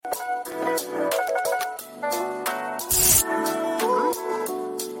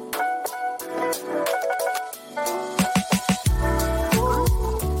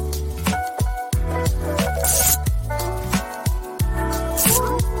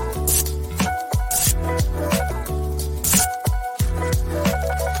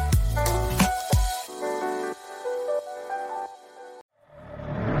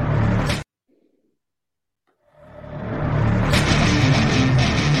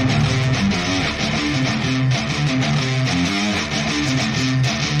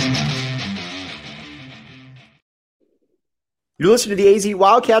You're listening to the AZ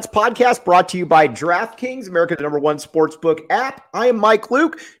Wildcats podcast brought to you by DraftKings, America's #1 sportsbook app. I am Mike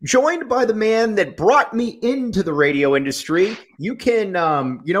Luke, joined by the man that brought me into the radio industry. You can,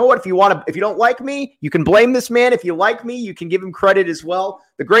 you know what, if you don't like me, you can blame this man. If you like me, you can give him credit as well.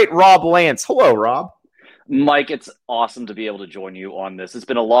 The great Rob Lance. Hello, Rob. Mike, it's awesome to be able to join you on this. It's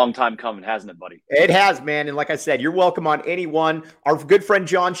been a long time coming, hasn't it, buddy? It has, man. And like I said, you're welcome on anyone. Our good friend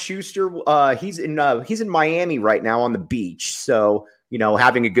John Schuster, he's in Miami right now on the beach. So,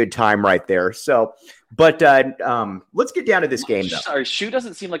 having a good time right there. So, but let's get down to this game, though. Sorry, Shu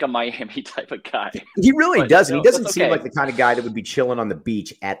doesn't seem like a Miami type of guy. He really doesn't. He doesn't seem like the kind of guy that would be chilling on the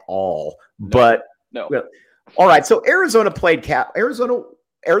beach at all. No. All right. So Arizona played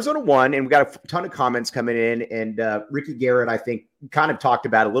Arizona won, and we got a ton of comments coming in. And Ricky Garrett, I think, kind of talked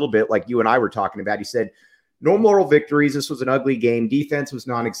about a little bit like you and I were talking about. He said, no moral victories. This was an ugly game. Defense was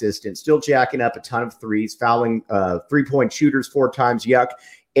non-existent. Still jacking up a ton of threes, fouling three-point shooters 4 times. Yuck.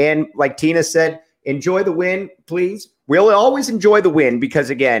 And like Tina said, enjoy the win, please. We'll always enjoy the win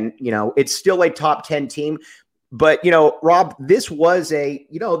because, again, it's still a top 10 team. But, Rob, this was a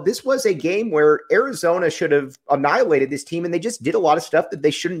game where Arizona should have annihilated this team, and they just did a lot of stuff that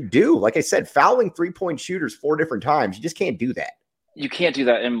they shouldn't do. Like I said, fouling 3-point shooters 4 different times. You just can't do that. You can't do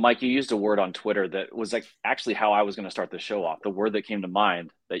that. And Mike, you used a word on Twitter that was actually how I was going to start the show off. The word that came to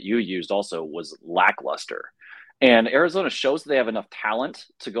mind that you used also was lackluster. And Arizona shows that they have enough talent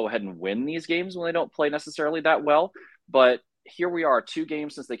to go ahead and win these games when they don't play necessarily that well. But here we are, 2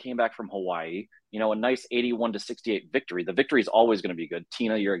 games since they came back from Hawaii. A nice 81-68 victory. The victory is always going to be good.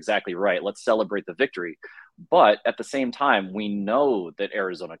 Tina, you're exactly right. Let's celebrate the victory. But at the same time, we know that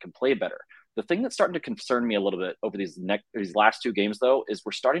Arizona can play better. The thing that's starting to concern me a little bit over these last 2 games, though, is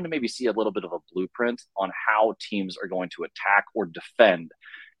we're starting to maybe see a little bit of a blueprint on how teams are going to attack or defend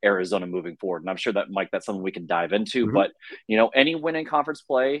Arizona moving forward. And I'm sure that, Mike, that's something we can dive into. Mm-hmm. But, any win in conference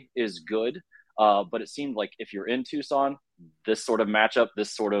play is good. But it seemed like if you're in Tucson, this sort of matchup,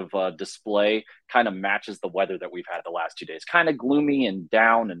 this sort of display kind of matches the weather that we've had the last 2 days. Kind of gloomy and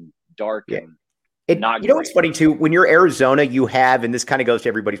down and dark and not great. What's funny, too? When you're Arizona, you have, and this kind of goes to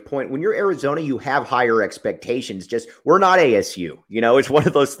everybody's point, when you're Arizona, you have higher expectations. Just, we're not ASU. It's one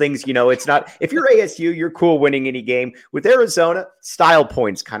of those things, it's not, if you're ASU, you're cool winning any game. With Arizona, style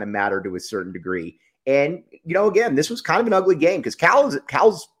points kind of matter to a certain degree. And, again, this was kind of an ugly game because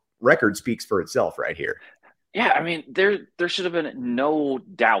Cal's record speaks for itself right here. Yeah, I mean, there should have been no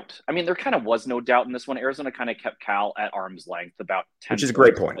doubt. I mean, there kind of was no doubt in this one. Arizona kind of kept Cal at arm's length about 10 which is a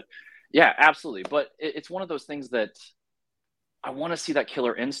great point. But, yeah, absolutely. But it's one of those things that I want to see that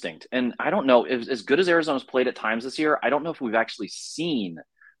killer instinct. And I don't know, as good as Arizona's played at times this year, I don't know if we've actually seen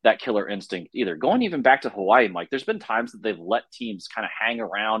that killer instinct either. Going even back to Hawaii, Mike, there's been times that they've let teams kind of hang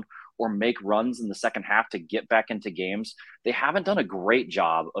around or make runs in the second half to get back into games. They haven't done a great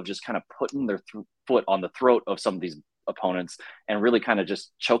job of just kind of putting their foot on the throat of some of these opponents and really kind of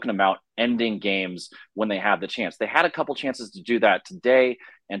just choking them out, ending games when they have the chance. They had a couple chances to do that today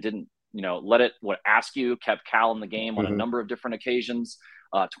and didn't, let it. Askew kept Cal in the game on a number of different occasions,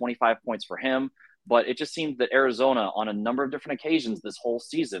 25 points for him. But it just seemed that Arizona on a number of different occasions this whole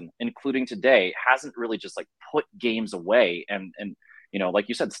season, including today, hasn't really just put games away. And like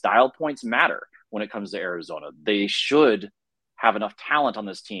you said, style points matter when it comes to Arizona. They should have enough talent on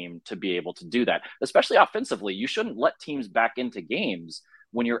this team to be able to do that, especially offensively. You shouldn't let teams back into games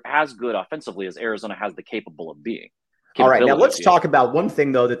when you're as good offensively as Arizona has the capable of being. All right, now let's talk about one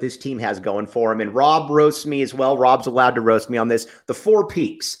thing, though, that this team has going for him. And Rob roasts me as well. Rob's allowed to roast me on this. The 4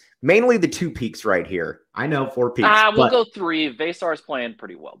 peaks, mainly the 2 peaks right here. I know 4 peaks. We'll go 3. Vesar's playing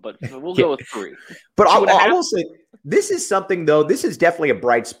pretty well, but we'll go with 3. But I will say, this is something, though, this is definitely a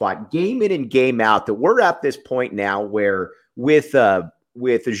bright spot. Game in and game out, that we're at this point now where with Azuolas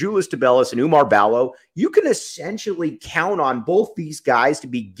Tubelis and Umar Ballo, you can essentially count on both these guys to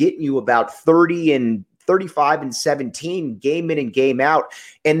be getting you about 30 and 35 and 17 game in and game out.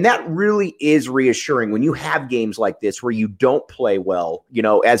 And that really is reassuring when you have games like this where you don't play well,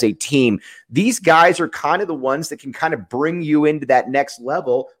 as a team. These guys are kind of the ones that can kind of bring you into that next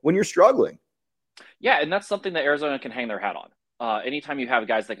level when you're struggling. Yeah, and that's something that Arizona can hang their hat on. Anytime you have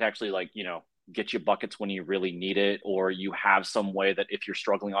guys that can actually get you buckets when you really need it, or you have some way that if you're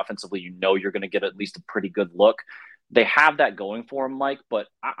struggling offensively, you're going to get at least a pretty good look. They have that going for them, Mike, but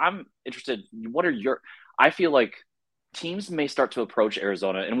I'm interested. I feel like teams may start to approach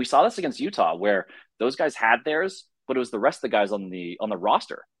Arizona, and we saw this against Utah where those guys had theirs, but it was the rest of the guys on the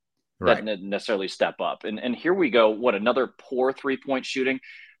roster that didn't necessarily step up. And here we go. Another poor 3-point shooting.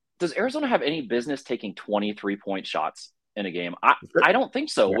 Does Arizona have any business taking 23-point shots? in a game. I don't think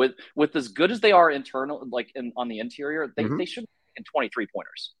so. Yeah. With as good as they are internal, like on the interior, they should be in 23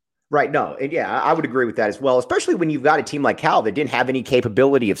 pointers. Right. No. And yeah, I would agree with that as well, especially when you've got a team like Cal that didn't have any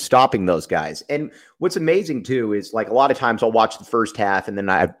capability of stopping those guys. And what's amazing too is like a lot of times I'll watch the first half and then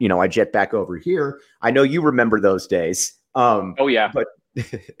I jet back over here. I know you remember those days. Oh yeah. But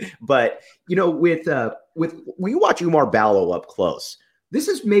with when you watch Umar Ballo up close, this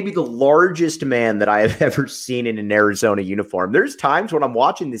is maybe the largest man that I have ever seen in an Arizona uniform. There's times when I'm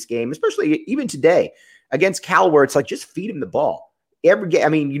watching this game, especially even today against Cal, where it's like, just feed him the ball. Every game, I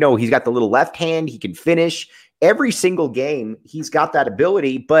mean, he's got the little left hand. He can finish every single game. He's got that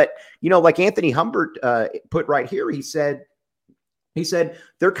ability. But, like Anthony Humbert put right here, he said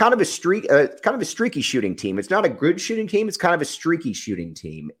they're kind of a streaky shooting team. It's not a good shooting team. It's kind of a streaky shooting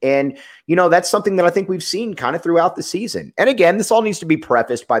team. And, that's something that I think we've seen kind of throughout the season. And again, this all needs to be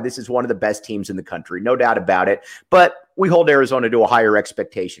prefaced by this is one of the best teams in the country, no doubt about it. But we hold Arizona to a higher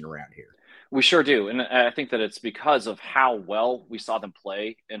expectation around here. We sure do. And I think that it's because of how well we saw them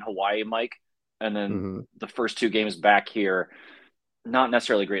play in Hawaii, Mike. And then the first two games back here, not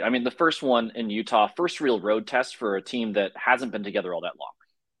necessarily great. I mean, the first one in Utah, first real road test for a team that hasn't been together all that long.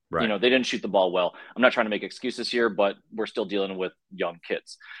 Right. They didn't shoot the ball well. I'm not trying to make excuses here, but we're still dealing with young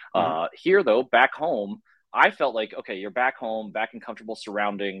kids. Here, though, back home, I felt like, okay, you're back home, back in comfortable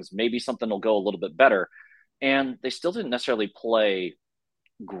surroundings. Maybe something will go a little bit better. And they still didn't necessarily play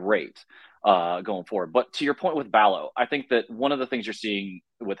great going forward. But to your point with Ballo, I think that one of the things you're seeing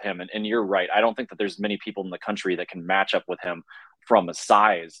with him, and you're right, I don't think that there's many people in the country that can match up with him from a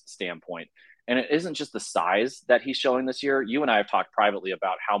size standpoint. And it isn't just the size that he's showing this year. You and I have talked privately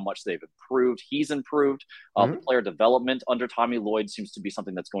about how much they've improved. He's improved. The player development under Tommy Lloyd seems to be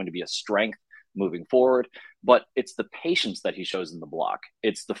something that's going to be a strength moving forward. But it's the patience that he shows in the block.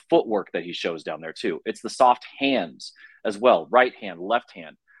 It's the footwork that he shows down there too. It's the soft hands as well, right hand, left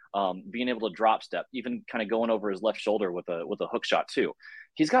hand. Being able to drop step, even kind of going over his left shoulder with a hook shot too.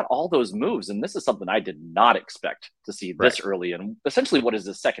 He's got all those moves, and this is something I did not expect to see this early in essentially what is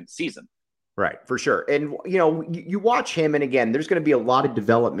his second season. Right, for sure. And, you watch him, and again, there's going to be a lot of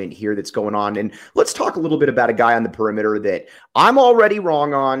development here that's going on. And let's talk a little bit about a guy on the perimeter that I'm already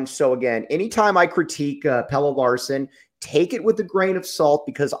wrong on. So again, anytime I critique Pelle Larsson, take it with a grain of salt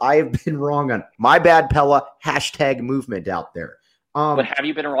because I have been wrong on my bad Pelle #movement out there. But have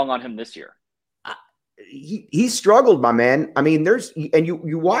you been wrong on him this year? He struggled, my man. I mean,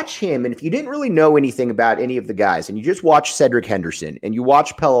 you watch him, and if you didn't really know anything about any of the guys, and you just watch Cedric Henderson and you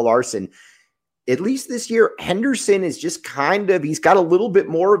watch Pelle Larsson, at least this year, Henderson is just he's got a little bit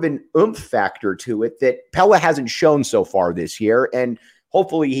more of an oomph factor to it that Pelle hasn't shown so far this year. And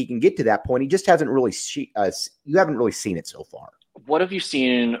hopefully he can get to that point. He just hasn't really, you haven't really seen it so far. What have you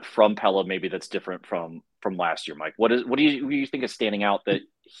seen from Pelle maybe that's different from last year, Mike? What do you think is standing out that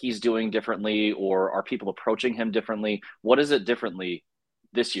he's doing differently, or are people approaching him differently? What is it differently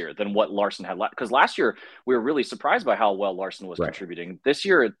this year than what Larsson had? Because last year we were really surprised by how well Larsson was contributing. This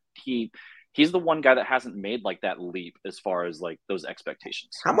year he's the one guy that hasn't made like that leap as far as like those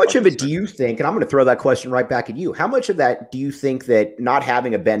expectations. How much of it do you think, and I'm going to throw that question right back at you, how much of that do you think that not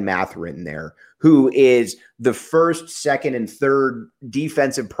having a Ben Mathurin there, who is the first, second, and third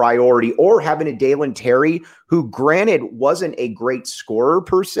defensive priority, or having a Dalen Terry, who granted wasn't a great scorer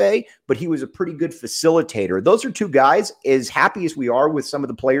per se, but he was a pretty good facilitator. Those are two guys, as happy as we are with some of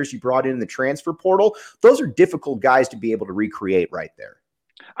the players you brought in the transfer portal, those are difficult guys to be able to recreate right there.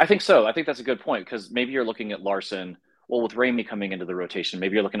 I think so. I think that's a good point, because maybe you're looking at Larsson. Well, with Ramey coming into the rotation,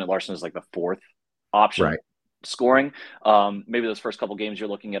 maybe you're looking at Larsson as like the fourth option scoring. Maybe those first couple games you're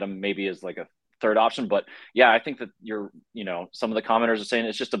looking at him maybe as like a third option. But yeah, I think that some of the commenters are saying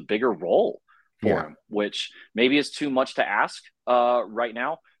it's just a bigger role for him, which maybe is too much to ask right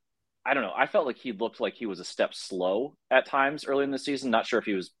now. I don't know. I felt like he looked like he was a step slow at times early in the season. Not sure if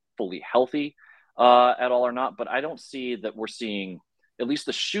he was fully healthy at all or not, but I don't see that we're seeing at least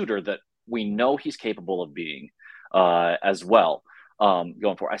the shooter that we know he's capable of being as well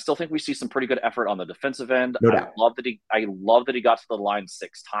going forward. I still think we see some pretty good effort on the defensive end. No doubt. I love that he got to the line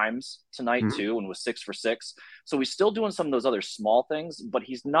 6 times tonight too, and was 6 for 6. So he's still doing some of those other small things, but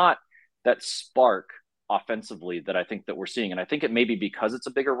he's not that spark offensively that I think that we're seeing. And I think it may be because it's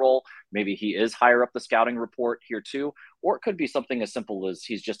a bigger role. Maybe he is higher up the scouting report here too, or it could be something as simple as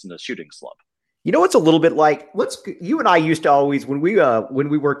he's just in a shooting slump. You know what's a little bit like? You and I used to always, when we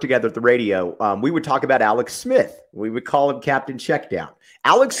worked together at the radio, we would talk about Alex Smith. We would call him Captain Checkdown.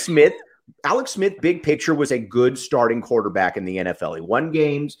 Alex Smith, big picture, was a good starting quarterback in the NFL. He won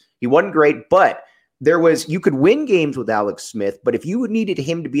games. He wasn't great, but you could win games with Alex Smith. But if you needed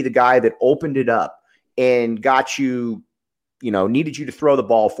him to be the guy that opened it up and got you needed you to throw the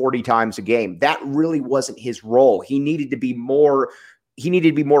ball 40 times a game. That really wasn't his role. He needed to be more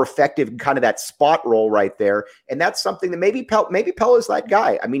effective in kind of that spot role right there. And that's something that maybe Pella's that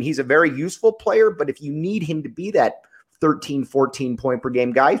guy. I mean, he's a very useful player, but if you need him to be that 13, 14 point per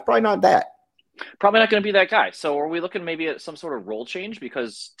game guy, he's probably not that. Probably not going to be that guy. So are we looking maybe at some sort of role change?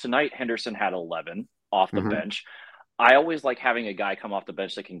 Because tonight Henderson had 11 off the bench. I always like having a guy come off the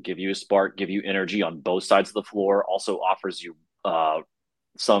bench that can give you a spark, give you energy on both sides of the floor, also offers you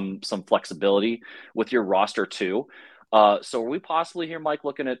some flexibility with your roster too. So are we possibly here, Mike,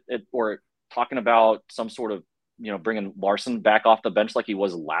 looking at or talking about some sort of, bringing Larson back off the bench like he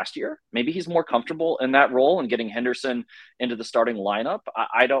was last year? Maybe he's more comfortable in that role and getting Henderson into the starting lineup.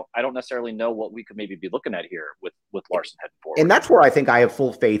 I don't necessarily know what we could maybe be looking at here with Larson heading forward. And that's where I think I have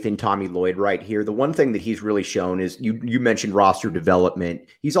full faith in Tommy Lloyd right here. The one thing that he's really shown is you mentioned roster development.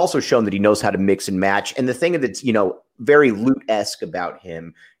 He's also shown that he knows how to mix and match. And the thing that's, very Lute-esque about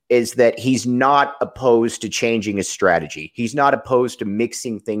him is that he's not opposed to changing his strategy. He's not opposed to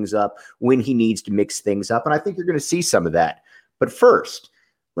mixing things up when he needs to mix things up. And I think you're going to see some of that. But first,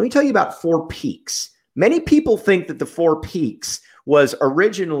 let me tell you about Four Peaks. Many people think that the Four Peaks was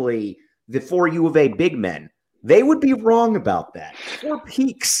originally the 4 U of A big men. They would be wrong about that. Four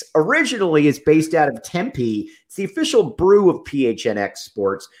Peaks originally is based out of Tempe. It's the official brew of PHNX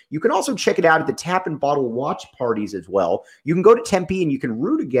Sports. You can also check it out at the Tap and Bottle watch parties as well. You can go to Tempe and you can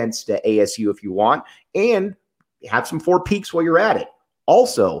root against ASU if you want and have some Four Peaks while you're at it.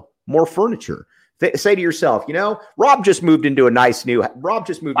 Also, more furniture. Say to yourself, Rob just moved into a nice new house.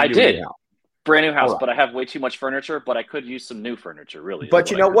 I did. Brand new house, but I have way too much furniture, but I could use some new furniture, really. But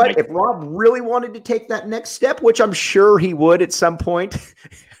you know what? If Rob really wanted to take that next step, which I'm sure he would at some point,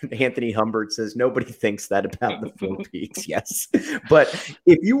 Anthony Humbert says nobody thinks that about the Four Peaks. Yes. But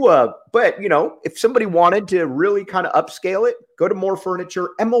if somebody wanted to really kind of upscale it, go to More Furniture,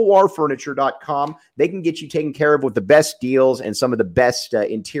 morfurniture.com. They can get you taken care of with the best deals and some of the best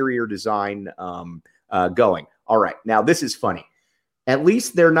interior design going. All right. Now, this is funny. At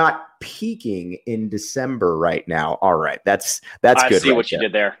least they're not peaking in December right now. All right. That's good. I see what you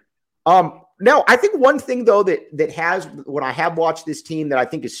did there. No, I think one thing though that has, when I have watched this team that I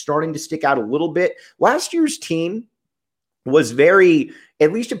think is starting to stick out a little bit, last year's team was very,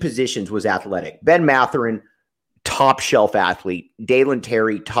 at least in positions, was athletic. Ben Matherin, top shelf athlete. Dalen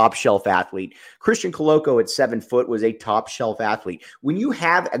Terry, top shelf athlete. Christian Coloco at 7 foot was a top shelf athlete. When you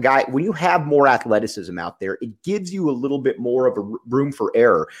have more athleticism out there, it gives you a little bit more of a room for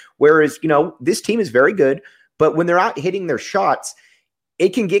error. Whereas, this team is very good, but when they're out hitting their shots,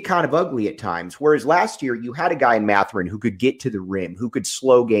 it can get kind of ugly at times. Whereas last year, you had a guy in Matherin who could get to the rim, who could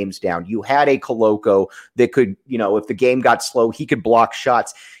slow games down. You had a Coloco that could, if the game got slow, he could block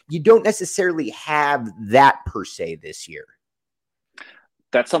shots. You don't necessarily have that per se this year.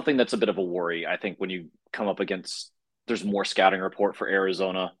 That's something that's a bit of a worry. I think when you come up against, there's more scouting report for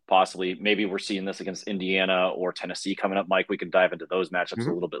Arizona, possibly. Maybe we're seeing this against Indiana or Tennessee coming up, Mike. We can dive into those matchups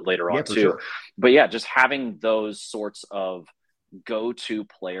a little bit later on too. Sure. But yeah, just having those sorts of go-to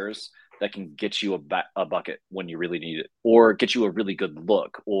players that can get you a bucket when you really need it, or get you a really good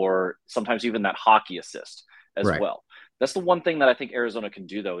look, or sometimes even that hockey assist as well. That's the one thing that I think Arizona can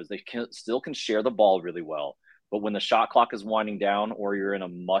do, though, is they still can share the ball really well. But when the shot clock is winding down or you're in a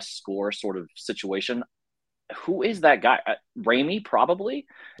must-score sort of situation, who is that guy? Ramey probably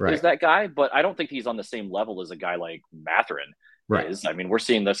is that guy, but I don't think he's on the same level as a guy like Matherin. Is. I mean, we're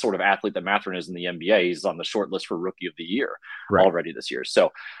seeing the sort of athlete that Matherin is in the NBA. He's on the short list for Rookie of the Year already this year.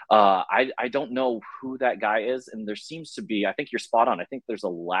 So I don't know who that guy is. And there seems to be, I think you're spot on. I think there's a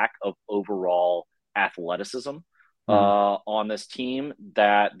lack of overall athleticism on this team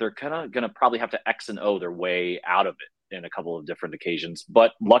that they're kind of going to probably have to X and O their way out of it in a couple of different occasions.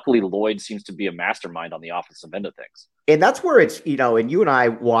 But luckily, Lloyd seems to be a mastermind on the offensive end of things. And that's where it's, and you and I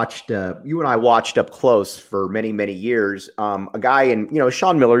watched up close for many, many years. A guy, and,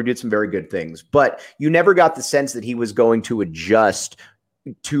 Sean Miller did some very good things, but you never got the sense that he was going to adjust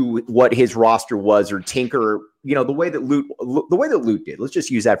to what his roster was or tinker, the way that Lute did. Let's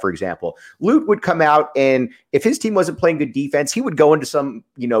just use that for example. Lute would come out, and if his team wasn't playing good defense, he would go into some,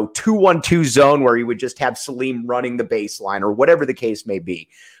 2-1-2 zone where he would just have Salim running the baseline or whatever the case may be.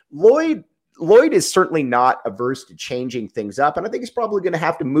 Lloyd is certainly not averse to changing things up, and I think he's probably going to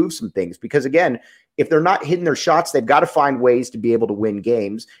have to move some things because, again, if they're not hitting their shots, they've got to find ways to be able to win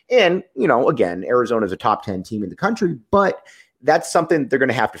games. And, again, Arizona's a top 10 team in the country, but that's something they're going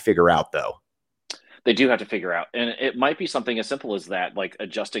to have to figure out, though. They do have to figure out. And it might be something as simple as that, like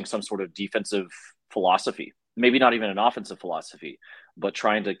adjusting some sort of defensive philosophy maybe not even an offensive philosophy, but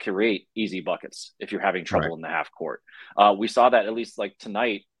trying to create easy buckets if you're having trouble in the half court. We saw that at least like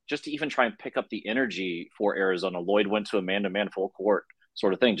tonight, just to even try and pick up the energy for Arizona. Lloyd went to a man-to-man full court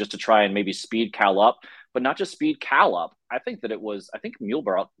sort of thing just to try and maybe speed Cal up, but not just speed Cal up. I think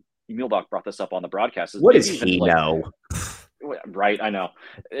Muehlbach brought this up on the broadcast. What does he know? Right, I know.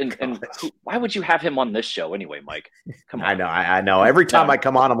 And why would you have him on this show anyway, Mike? Come on. I know. Every time I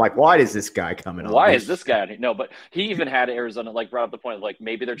come on, I'm like, why is this guy coming on? Why is this guy? No, but he even had Arizona like brought up the point like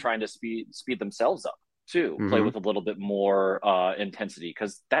maybe they're trying to speed themselves up too, play with a little bit more intensity,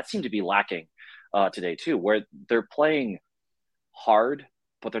 because that seemed to be lacking today too, where they're playing hard,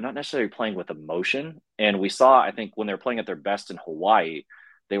 but they're not necessarily playing with emotion. And we saw, I think, when they were playing at their best in Hawaii,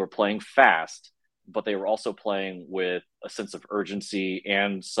 they were playing fast, but they were also playing with a sense of urgency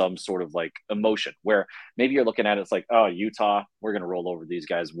and some sort of like emotion, where maybe you're looking at it, it's like, oh, Utah, we're going to roll over these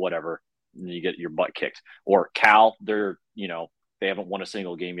guys, whatever. And you get your butt kicked. Or Cal, they haven't won a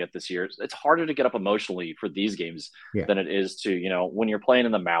single game yet this year. It's harder to get up emotionally for these games than it is to, when you're playing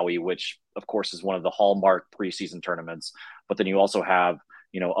in the Maui, which of course is one of the hallmark preseason tournaments, but then you also have,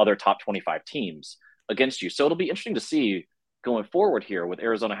 other top 25 teams against you. So it'll be interesting to see going forward here with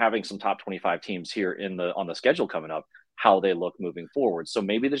Arizona having some top 25 teams here on the schedule coming up, how they look moving forward. So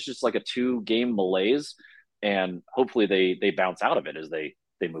maybe there's just like a 2-game malaise, and hopefully they bounce out of it as they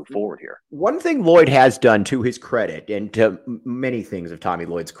move forward here. One thing Lloyd has done, to his credit, and to many things of Tommy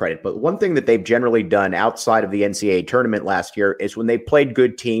Lloyd's credit, but one thing that they've generally done outside of the NCAA tournament last year is when they played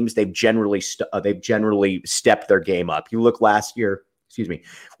good teams, they've generally stepped their game up. You look last year,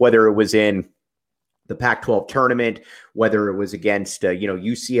 whether it was in the Pac-12 tournament, whether it was against,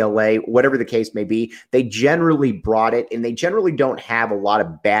 UCLA, whatever the case may be, they generally brought it, and they generally don't have a lot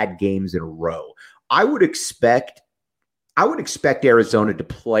of bad games in a row. I would expect Arizona to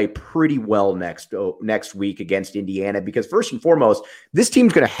play pretty well next week against Indiana, because first and foremost, this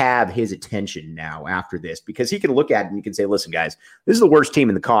team's going to have his attention now after this, because he can look at it and he can say, listen, guys, this is the worst team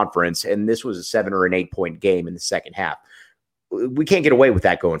in the conference, and this was a 7 or an 8-point game in the second half. We can't get away with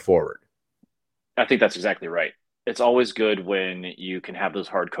that going forward. I think that's exactly right. It's always good when you can have those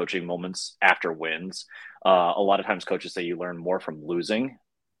hard coaching moments after wins. A lot of times coaches say you learn more from losing.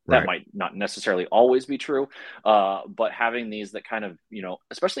 That might not necessarily always be true. But having these that kind of,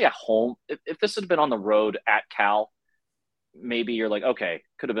 especially at home, if this had been on the road at Cal, maybe you're like, okay,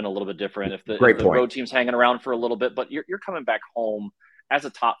 could have been a little bit different if the road team's hanging around for a little bit, but you're coming back home as a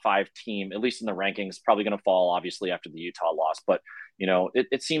top 5 team, at least in the rankings, probably going to fall obviously after the Utah loss. But,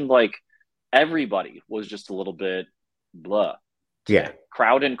 it seemed like everybody was just a little bit blah. Yeah.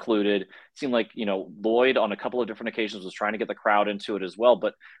 Crowd included. It seemed like, Lloyd on a couple of different occasions was trying to get the crowd into it as well.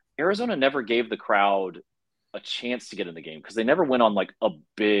 But Arizona never gave the crowd a chance to get in the game, because they never went on like a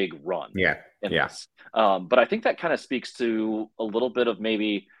big run. This. But I think that kind of speaks to a little bit of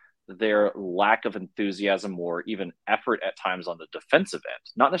maybe their lack of enthusiasm or even effort at times on the defensive end,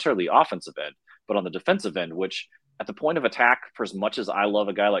 not necessarily the offensive end, but on the defensive end, which at the point of attack, for as much as I love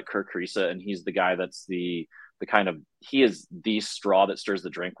a guy like Kirk Kriisa, and he's the guy that's he is the straw that stirs the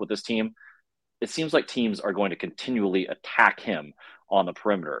drink with this team, it seems like teams are going to continually attack him on the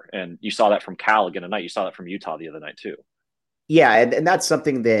perimeter. And you saw that from Cal again tonight. You saw that from Utah the other night too. Yeah, and that's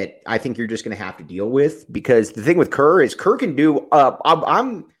something that I think you're just going to have to deal with, because the thing with Kerr is Kerr can do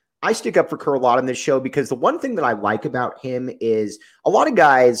I stick up for Kerr a lot on this show, because the one thing that I like about him is a lot of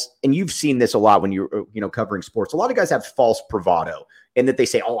guys, and you've seen this a lot when you're covering sports, a lot of guys have false bravado, and that they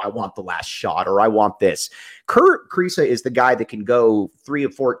say, oh, I want the last shot, or I want this. Kirk Kriisa is the guy that can go 3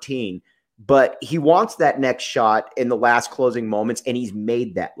 of 14, but he wants that next shot in the last closing moments, and he's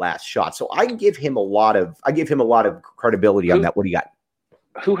made that last shot. So I give him a lot of credibility on that. What do you got?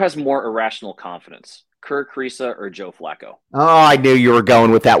 Who has more irrational confidence, Kirk Kriisa or Joe Flacco? Oh, I knew you were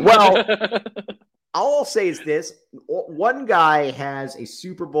going with that. Well, all I'll say is this. One guy has a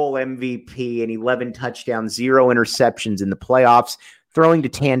Super Bowl MVP and 11 touchdowns, 0 interceptions in the playoffs, throwing to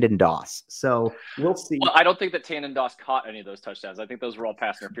Tandon Doss. So we'll see. Well, I don't think that Tandon Doss caught any of those touchdowns. I think those were all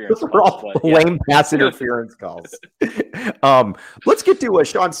pass interference. Those were all lame pass interference calls. Let's get to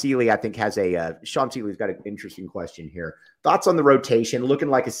Sean Seeley. I think Sean Seeley's got an interesting question here. Thoughts on the rotation, looking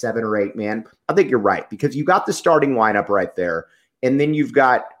like a 7 or 8 man. I think you're right, because you got the starting lineup right there, and then you've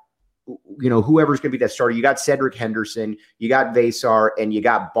got whoever's going to be that starter. You got Cedric Henderson, you got Vasar, and you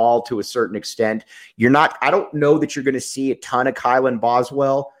got Ball to a certain extent. I don't know that you're going to see a ton of Kylan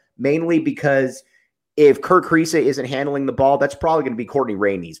Boswell, mainly because if Kirk Kriisa isn't handling the ball, that's probably going to be Courtney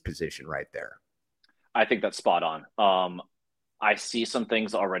Ramey's position right there. I think that's spot on. I see some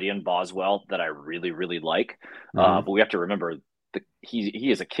things already in Boswell that I really, really like, but we have to remember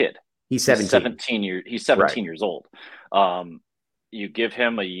he is a kid. He's 17. He's 17 years old. You give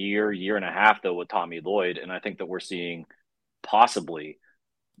him a year and a half, though, with Tommy Lloyd, and I think that we're seeing possibly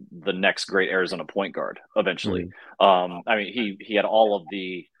the next great Arizona point guard eventually. I mean, he had all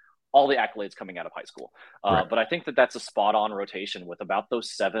the accolades coming out of high school. But I think that that's a spot on rotation with about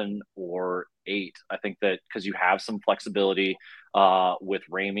those 7 or 8. I think that because you have some flexibility with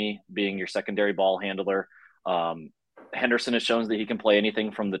Ramey being your secondary ball handler. Henderson has shown that he can play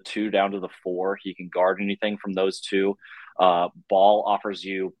anything from the 2 down to the 4. He can guard anything from those 2. Ball offers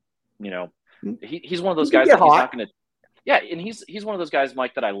you, he's one of those guys that he's not going to. Yeah, and he's one of those guys,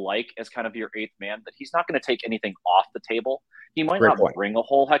 Mike, that I like as kind of your 8th man, that he's not going to take anything off the table. He might not bring a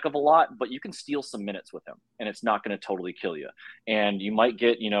whole heck of a lot, but you can steal some minutes with him, and it's not going to totally kill you. And you might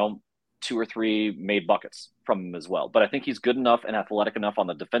get, 2 or 3 made buckets from him as well. But I think he's good enough and athletic enough on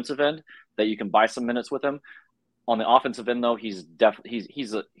the defensive end that you can buy some minutes with him. On the offensive end, though, he's definitely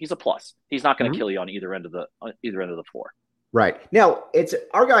he's a plus. He's not going to kill you on either end of the floor. Right. Now, it's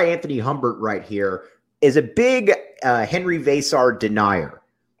our guy Anthony Humbert right here is a big Henry Vesar denier.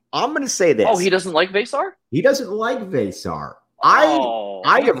 I'm going to say this. Oh, he doesn't like Vesar? He doesn't like Vesar.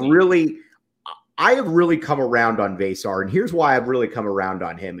 I have really come around on Vesar, and here's why I've really come around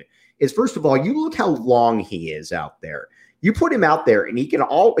on him is, first of all, you look how long he is out there. You put him out there and he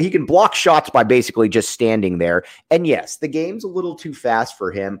can block shots by basically just standing there. And yes, the game's a little too fast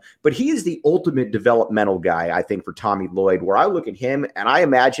for him, but he is the ultimate developmental guy, I think, for Tommy Lloyd, where I look at him and I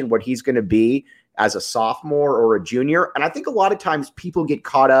imagine what he's going to be as a sophomore or a junior. And I think a lot of times people get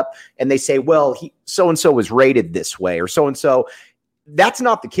caught up and they say, well, so-and-so was rated this way or so-and-so. That's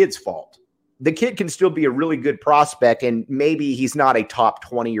not the kid's fault. The kid can still be a really good prospect, and maybe he's not a top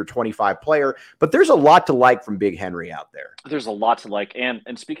 20 or 25 player, but there's a lot to like from Big Henry out there. There's a lot to like. And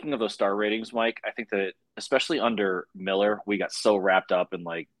speaking of those star ratings, Mike, I think that especially under Miller, we got so wrapped up in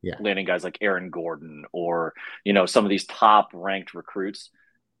landing guys like Aaron Gordon or, some of these top ranked recruits.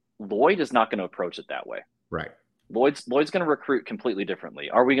 Lloyd is not going to approach it that way. Right. Lloyd's going to recruit completely differently.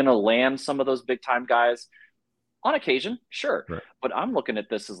 Are we going to land some of those big time guys? On occasion, sure. Right. But I'm looking at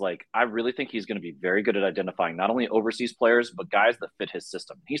this as I really think he's going to be very good at identifying not only overseas players, but guys that fit his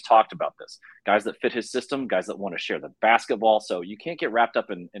system. He's talked about this. Guys that fit his system, guys that want to share the basketball. So you can't get wrapped up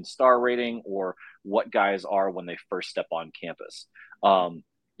in star rating or what guys are when they first step on campus.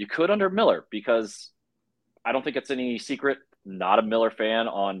 You could under Miller, because I don't think it's any secret, not a Miller fan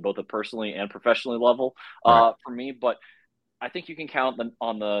on both a personally and professionally level for me, but I think you can count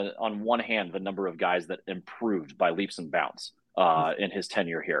on one hand the number of guys that improved by leaps and bounds in his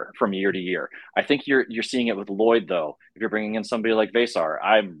tenure here from year to year. I think you're seeing it with Lloyd, though. If you're bringing in somebody like Vesar,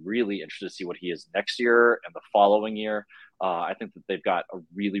 I'm really interested to see what he is next year and the following year. I think that they've got a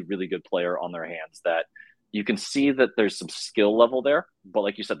really, really good player on their hands that you can see that there's some skill level there. But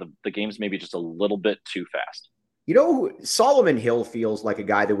like you said, the game's maybe just a little bit too fast. Solomon Hill feels like a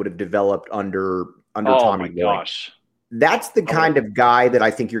guy that would have developed under Tommy Lloyd. Oh, my gosh. That's the kind of guy that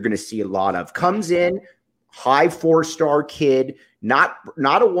I think you're going to see a lot of. Comes in, high 4-star kid, not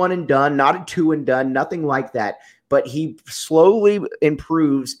a one and done, not a 2 and done, nothing like that. But he slowly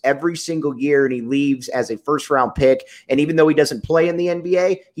improves every single year, and he leaves as a first-round pick. And even though he doesn't play in the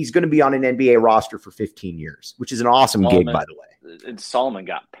NBA, he's going to be on an NBA roster for 15 years, which is an awesome gig, by the way. And Solomon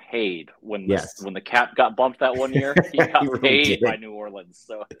got paid when the cap got bumped that one year. He got paid by New Orleans.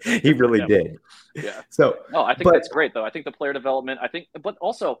 So he really did. Yeah. So I think that's great, though. I think the player development, but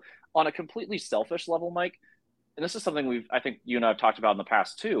also on a completely selfish level, Mike, and this is something I think you and I have talked about in the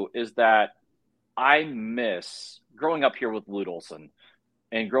past too, is that I miss growing up here with Lute Olson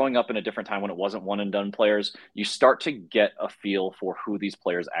and growing up in a different time when it wasn't one and done players. You start to get a feel for who these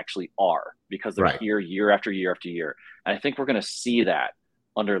players actually are because they're here year after year after year. And I think we're going to see that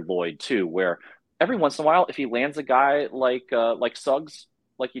under Lloyd too, where every once in a while, if he lands a guy like Suggs,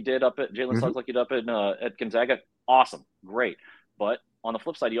 like he did up at Jalen Suggs, like he did up at Gonzaga, awesome, great. But on the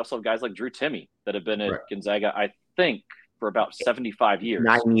flip side, you also have guys like Drew Timme that have been at Gonzaga, I think, for about 75 years.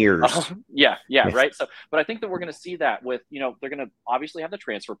 9 years. Yeah, right? So, but I think that we're going to see that with, they're going to obviously have the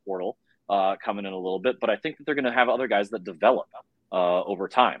transfer portal coming in a little bit, but I think that they're going to have other guys that develop over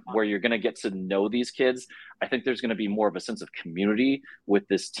time where you're going to get to know these kids. I think there's going to be more of a sense of community with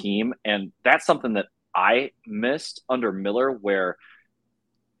this team. And that's something that I missed under Miller, where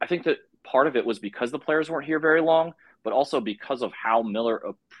I think that part of it was because the players weren't here very long, but also because of how Miller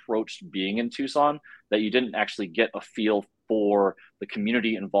approached being in Tucson, that you didn't actually get a feel for the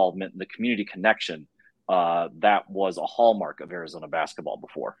community involvement and the community connection that was a hallmark of Arizona basketball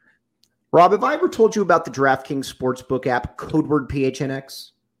before. Rob, have I ever told you about the DraftKings Sportsbook app, code word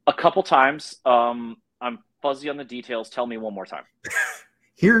PHNX? A couple times. I'm fuzzy on the details. Tell me one more time.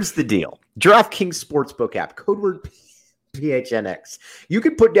 Here's the deal. DraftKings Sportsbook app, code word PHNX. You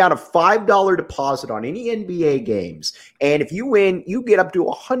can put down a $5 deposit on any NBA games, and if you win, you get up to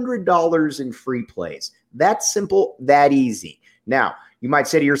 $100 in free plays. That's simple, that easy. Now, you might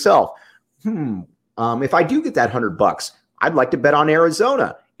say to yourself, if I do get that $100, I'd like to bet on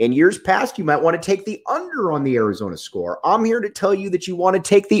Arizona. In years past, you might want to take the under on the Arizona score. I'm here to tell you that you want to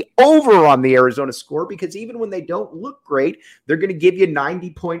take the over on the Arizona score, because even when they don't look great, they're going to give you 90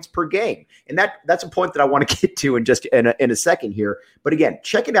 points per game. And that's a point that I want to get to in a second here. But again,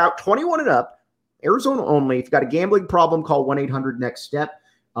 check it out. 21 and up, Arizona only. If you've got a gambling problem, call 1-800-NEXT-STEP.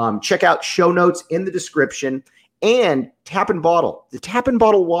 Check out show notes in the description, and Tap and Bottle, the Tap and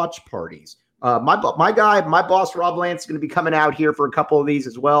Bottle watch parties. My boss, Rob Lance, is going to be coming out here for a couple of these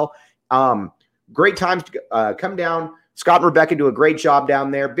as well. Great times to come down. Scott and Rebecca do a great job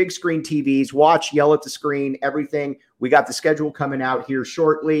down there. Big screen TVs, watch, yell at the screen, everything. We got the schedule coming out here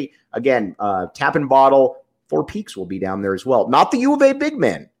shortly. Again, Tap and Bottle, Four Peaks will be down there as well. Not the U of A big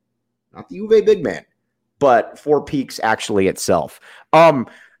man, but Four Peaks actually itself.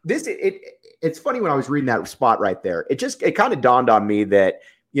 It's funny when I was reading that spot right there. It kind of dawned on me that,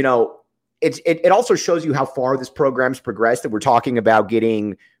 it also shows you how far this program's progressed, that we're talking about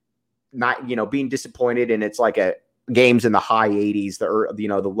being disappointed, and it's like games in the high 80s, the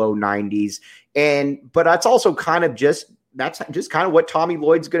low 90s. But that's also kind of just what Tommy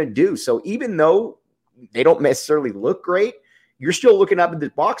Lloyd's going to do. So even though they don't necessarily look great, you're still looking up at the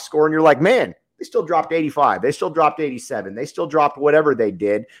box score and you're like, man, they still dropped 85. They still dropped 87. They still dropped whatever they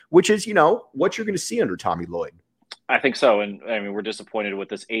did, which is, what you're going to see under Tommy Lloyd. I think so. And I mean, we're disappointed with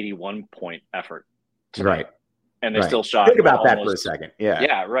this 81-point effort tonight. Right. And they still shot. Think about that for a second. Yeah.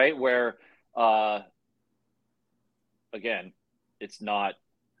 Yeah. Right. Where, again, it's not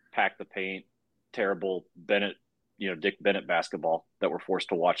pack the paint, terrible Bennett, Dick Bennett basketball that we're forced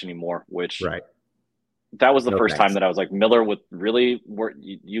to watch anymore, which that was the first time that I was like, Miller,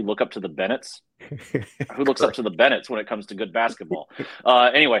 you look up to the Bennetts? Who looks up to the Bennetts when it comes to good basketball?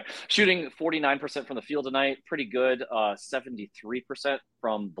 Anyway, shooting 49% from the field tonight, pretty good. 73%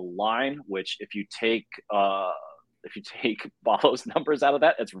 from the line, which if you take Balo's numbers out of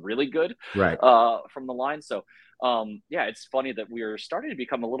that, it's really good from the line. So, it's funny that we're starting to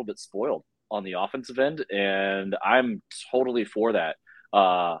become a little bit spoiled on the offensive end, and I'm totally for that.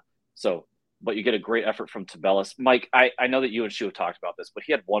 But you get a great effort from Tabellis. Mike, I know that you and Shu have talked about this, but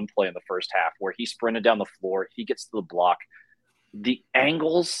he had one play in the first half where he sprinted down the floor. He gets to the block. The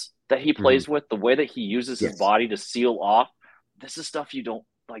angles that he plays with, the way that he uses his body to seal off, this is stuff you don't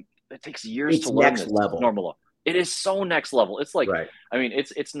like. It takes years to learn. Next level. Normal. It is so next level. It's like, I mean,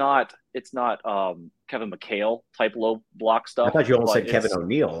 it's not Kevin McHale type low block stuff. I thought you almost said Kevin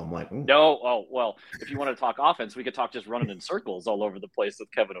O'Neal. I'm like, no. Oh, well, if you want to talk offense, we could talk just running in circles all over the place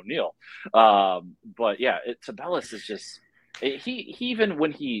with Kevin O'Neal. But yeah, Tabellis is just, he even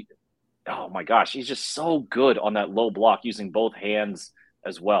when oh my gosh, he's just so good on that low block using both hands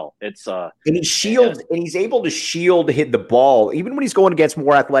as well. It's and he shields, and he's able to hit the ball even when he's going against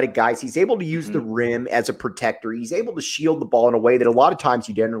more athletic guys. He's able to use the rim as a protector. He's able to shield the ball in a way that a lot of times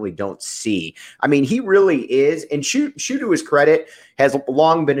you generally don't see. I mean, he really is. And Shu, to his credit, has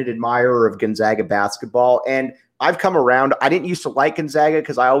long been an admirer of Gonzaga basketball. And I've come around. I didn't used to like Gonzaga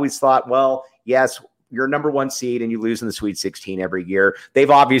because I always thought, well, yes, you're number one seed and you lose in the Sweet 16 every year.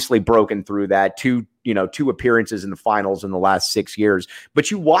 They've obviously broken through that. Two appearances in the finals in the last 6 years.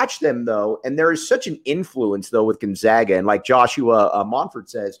 But you watch them, though, and there is such an influence, though, with Gonzaga. And like Joshua Monfort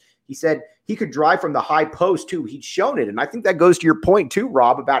says, he said he could drive from the high post, too. He's shown it. And I think that goes to your point, too,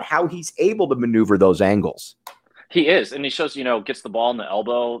 Rob, about how he's able to maneuver those angles. He is. And he shows, gets the ball in the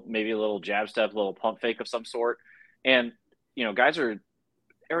elbow, maybe a little jab step, a little pump fake of some sort. And, guys are –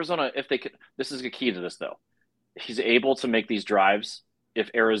 Arizona, if they could – this is the key to this, though. He's able to make these drives if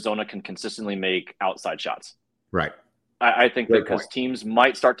Arizona can consistently make outside shots. Right. I think that because teams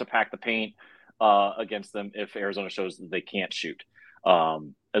might start to pack the paint against them if Arizona shows that they can't shoot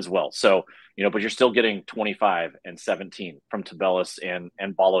as well. So, but you're still getting 25 and 17 from Tabellis and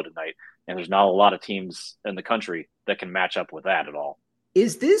Balo tonight. And there's not a lot of teams in the country that can match up with that at all.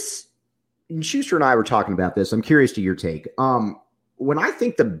 Is this – and Schuster and I were talking about this. I'm curious to your take. When I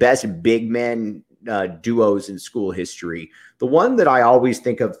think the best big men duos in school history, the one that I always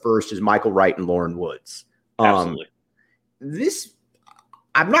think of first is Michael Wright and Lauren Woods. Absolutely.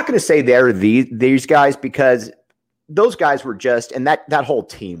 I'm not going to say they're these guys because those guys were just, and that whole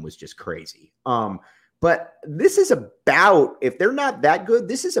team was just crazy. But this is about, if they're not that good,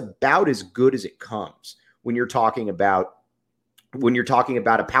 this is about as good as it comes when you're talking about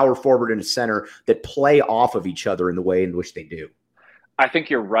a power forward and a center that play off of each other in the way in which they do. I think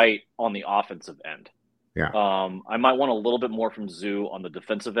you're right on the offensive end. Yeah. I might want a little bit more from Zoo on the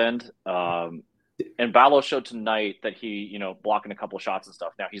defensive end. And Ballo showed tonight that he, blocking a couple of shots and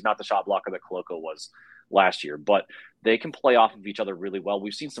stuff. Now, he's not the shot blocker that Koloko was last year, but they can play off of each other really well.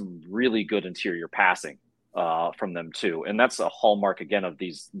 We've seen some really good interior passing from them too. And that's a hallmark, again, of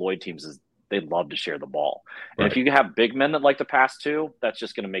these Lloyd teams is they love to share the ball. And if you have big men that like to pass too, that's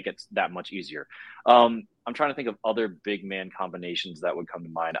just going to make it that much easier. I'm trying to think of other big man combinations that would come to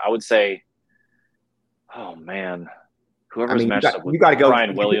mind. I would say, oh, man, whoever's matched up with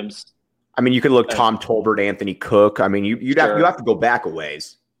Brian Williams. I mean, you could look Tom Tolbert, Anthony Cook. I mean, you have to go back a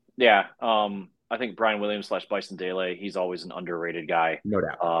ways. Yeah. I think Brian Williams / Bison Dele, he's always an underrated guy. No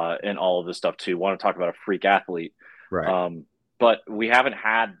doubt. And all of this stuff too. Want to talk about a freak athlete. Right. But we haven't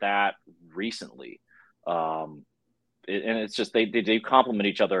had that recently. And it's just they complement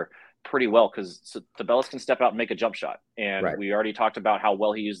each other pretty well because Tabellas can step out and make a jump shot. And we already talked about how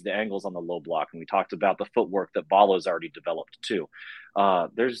well he used the angles on the low block. And we talked about the footwork that Ballo's already developed too.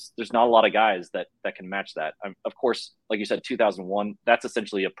 There's not a lot of guys that can match that. Of course, like you said, 2001, that's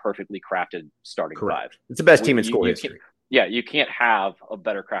essentially a perfectly crafted starting five. It's the best team in school history. You can't have a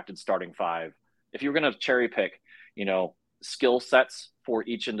better crafted starting five. If you're going to cherry pick, skill sets for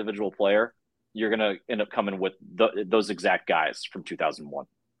each individual player, you're going to end up coming with those exact guys from 2001.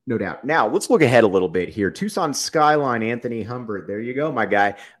 No doubt. Now, let's look ahead a little bit here. Tucson Skyline, Anthony Humbert. There you go, my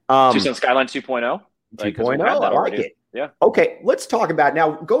guy. Tucson Skyline 2.0. 2.0, I like it. Yeah. Okay, let's talk about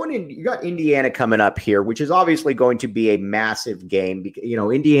now going in. You got Indiana coming up here, which is obviously going to be a massive game because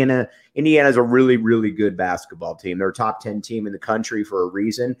Indiana is a really, really good basketball team. They're a top 10 team in the country for a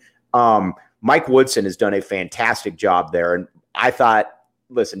reason. Mike Woodson has done a fantastic job there. And I thought,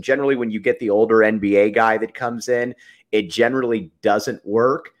 listen, generally when you get the older NBA guy that comes in, it generally doesn't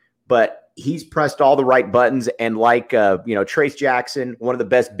work, but he's pressed all the right buttons. And like, Trace Jackson, one of the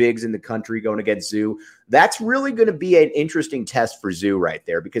best bigs in the country going against Zoo, that's really going to be an interesting test for Zoo right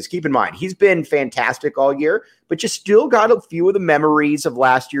there, because keep in mind, he's been fantastic all year, but you still got a few of the memories of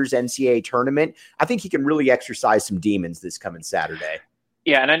last year's NCAA tournament. I think he can really exercise some demons this coming Saturday.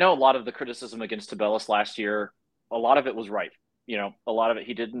 Yeah. And I know a lot of the criticism against Tabellas last year, a lot of it was right. A lot of it,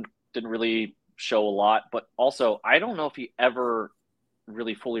 he didn't really show a lot, but also I don't know if he ever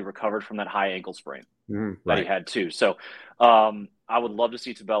really fully recovered from that high ankle sprain that he had too. So I would love to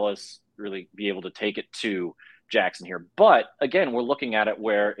see Tabellas really be able to take it to Jackson here. But again, we're looking at it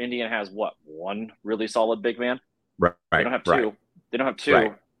where Indiana has one really solid big man. Right. They don't have two. Right. They don't have two.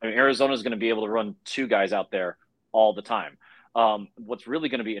 Right. I mean, Arizona is going to be able to run two guys out there all the time. What's really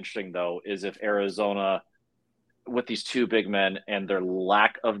going to be interesting though is if Arizona, with these two big men and their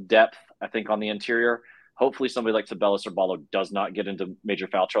lack of depth, I think on the interior, hopefully somebody like Tabellas or Ballo does not get into major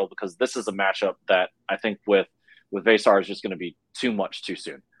foul trouble, because this is a matchup that I think with Vesar is just going to be too much too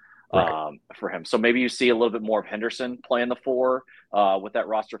soon for him. So maybe you see a little bit more of Henderson playing the four with that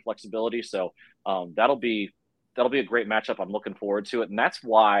roster flexibility. So that'll be a great matchup. I'm looking forward to it. And that's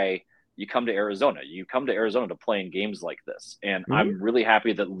why you come to Arizona. You come to Arizona to play in games like this. And I'm really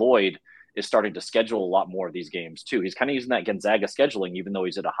happy that Lloyd is starting to schedule a lot more of these games too. He's kind of using that Gonzaga scheduling, even though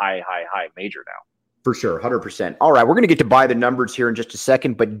he's at a high major now. For sure. 100%. All right. We're going to get to buy the numbers here in just a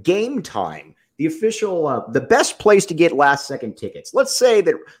second, but Game Time, the official, the best place to get last second tickets. Let's say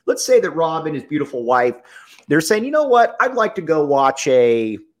that Rob and his beautiful wife, they're saying, you know what? I'd like to go watch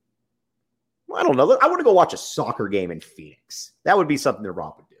I want to go watch a soccer game in Phoenix. That would be something that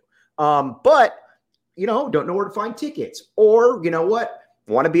Rob would do. But don't know where to find tickets, or you know what?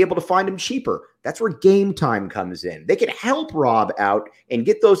 Want to be able to find them cheaper. That's where Game Time comes in. They can help Rob out and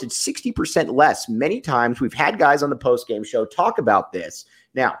get those at 60% less. Many times we've had guys on the post-game show talk about this.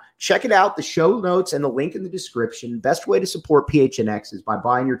 Now, check it out. The show notes and the link in the description. Best way to support PHNX is by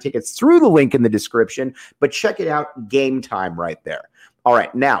buying your tickets through the link in the description. But check it out, Game Time right there. All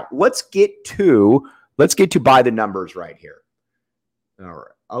right, now let's get to buy the numbers right here. All right.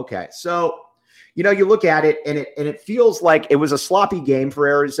 Okay, so you look at it and it feels like it was a sloppy game for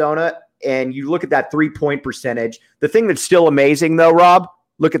Arizona. And you look at that 3-point percentage. The thing that's still amazing though, Rob,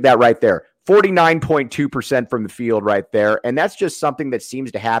 look at that right there. 49.2% from the field right there. And that's just something that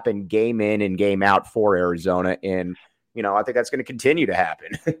seems to happen game in and game out for Arizona. And, I think that's going to continue to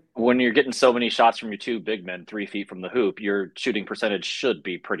happen. When you're getting so many shots from your two big men 3 feet from the hoop, your shooting percentage should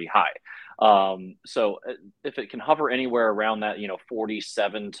be pretty high. So if it can hover anywhere around that,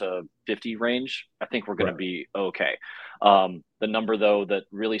 47 to 50 range, I think we're going to be okay. The number though, that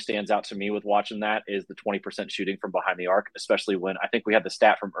really stands out to me with watching that is the 20% shooting from behind the arc, especially when I think we had the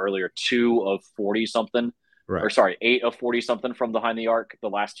stat from earlier, 2 of 40 something, or sorry, 8 of 40 something from behind the arc. The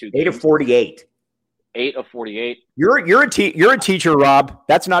last two games. 8 of 48. 8 of 48. You're a teacher, Rob.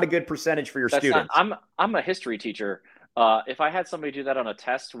 That's not a good percentage for your students. I'm a history teacher. If I had somebody do that on a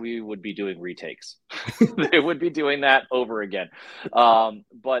test, we would be doing retakes. They would be doing that over again.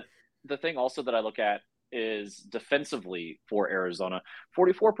 But the thing also that I look at is defensively for Arizona,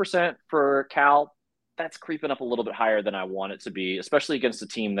 44% for Cal. That's creeping up a little bit higher than I want it to be, especially against a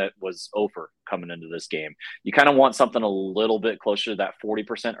team that was over coming into this game. You kind of want something a little bit closer to that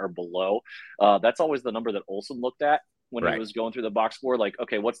 40% or below. That's always the number that Olsen looked at when he was going through the box score. Like,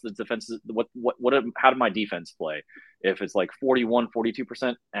 okay, what's the defense? How did my defense play? If it's like 41,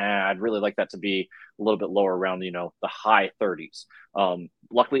 42%, I'd really like that to be a little bit lower around, the high 30s.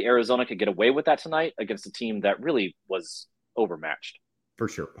 Luckily, Arizona could get away with that tonight against a team that really was overmatched. For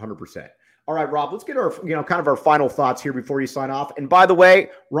sure, 100%. All right, Rob, let's get our, kind of our final thoughts here before you sign off. And by the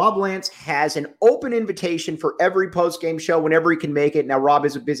way, Rob Lance has an open invitation for every post-game show whenever he can make it. Now, Rob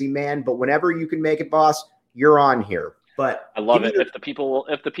is a busy man, but whenever you can make it, boss, you're on here. But I love it. If the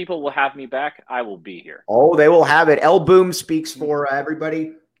people will have me back, I will be here. Oh, they will have it. L Boom speaks for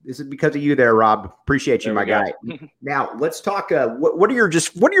everybody. This is because of you there, Rob. Appreciate you, my guy. Now, let's talk. What are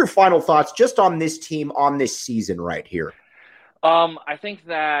your final thoughts just on this team on this season right here? I think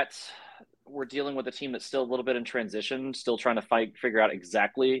that we're dealing with a team that's still a little bit in transition, still trying to figure out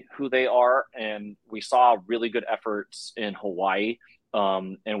exactly who they are. And we saw really good efforts in Hawaii.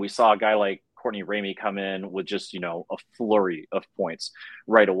 And we saw a guy like Courtney Ramey come in with just, a flurry of points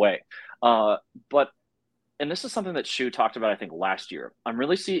right away. And this is something that Shu talked about, I think, last year. I'm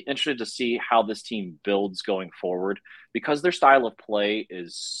really interested to see how this team builds going forward because their style of play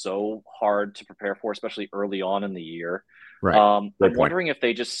is so hard to prepare for, especially early on in the year. Right. I'm wondering if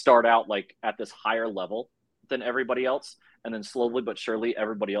they just start out like at this higher level than everybody else, and then slowly but surely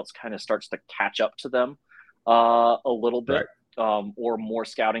everybody else kind of starts to catch up to them a little bit, or more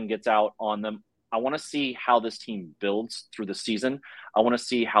scouting gets out on them. I want to see how this team builds through the season. I want to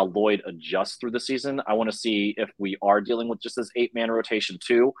see how Lloyd adjusts through the season. I want to see if we are dealing with just this 8-man rotation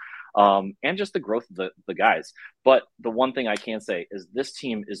too, and just the growth of the guys. But the one thing I can say is this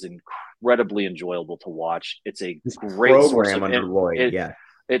team is incredibly enjoyable to watch. It's a great program under Lloyd.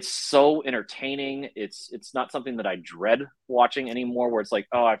 It's so entertaining. It's not something that I dread watching anymore, where it's like,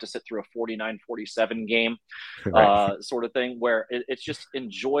 oh, I have to sit through a 49-47 game sort of thing, where it's just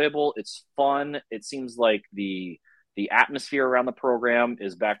enjoyable. It's fun. It seems like the atmosphere around the program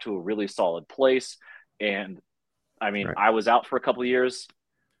is back to a really solid place. And I mean, I was out for a couple of years.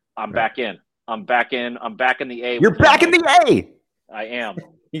 I'm back in. I'm back in the A. You're back in the A. I am.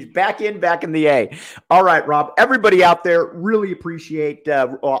 He's back in the A. All right, Rob. Everybody out there, really appreciate.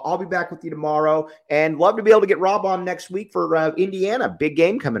 I'll be back with you tomorrow, and love to be able to get Rob on next week for Indiana. Big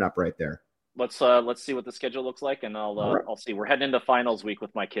game coming up right there. Let's see what the schedule looks like, and I'll see. We're heading into finals week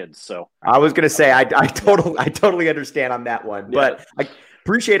with my kids, so I was going to say I totally understand on that one, but I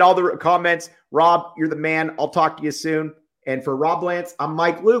appreciate all the comments. Rob, you're the man. I'll talk to you soon. And for Rob Lance, I'm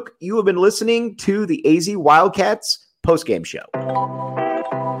Mike Luke. You have been listening to the AZ Wildcats postgame show.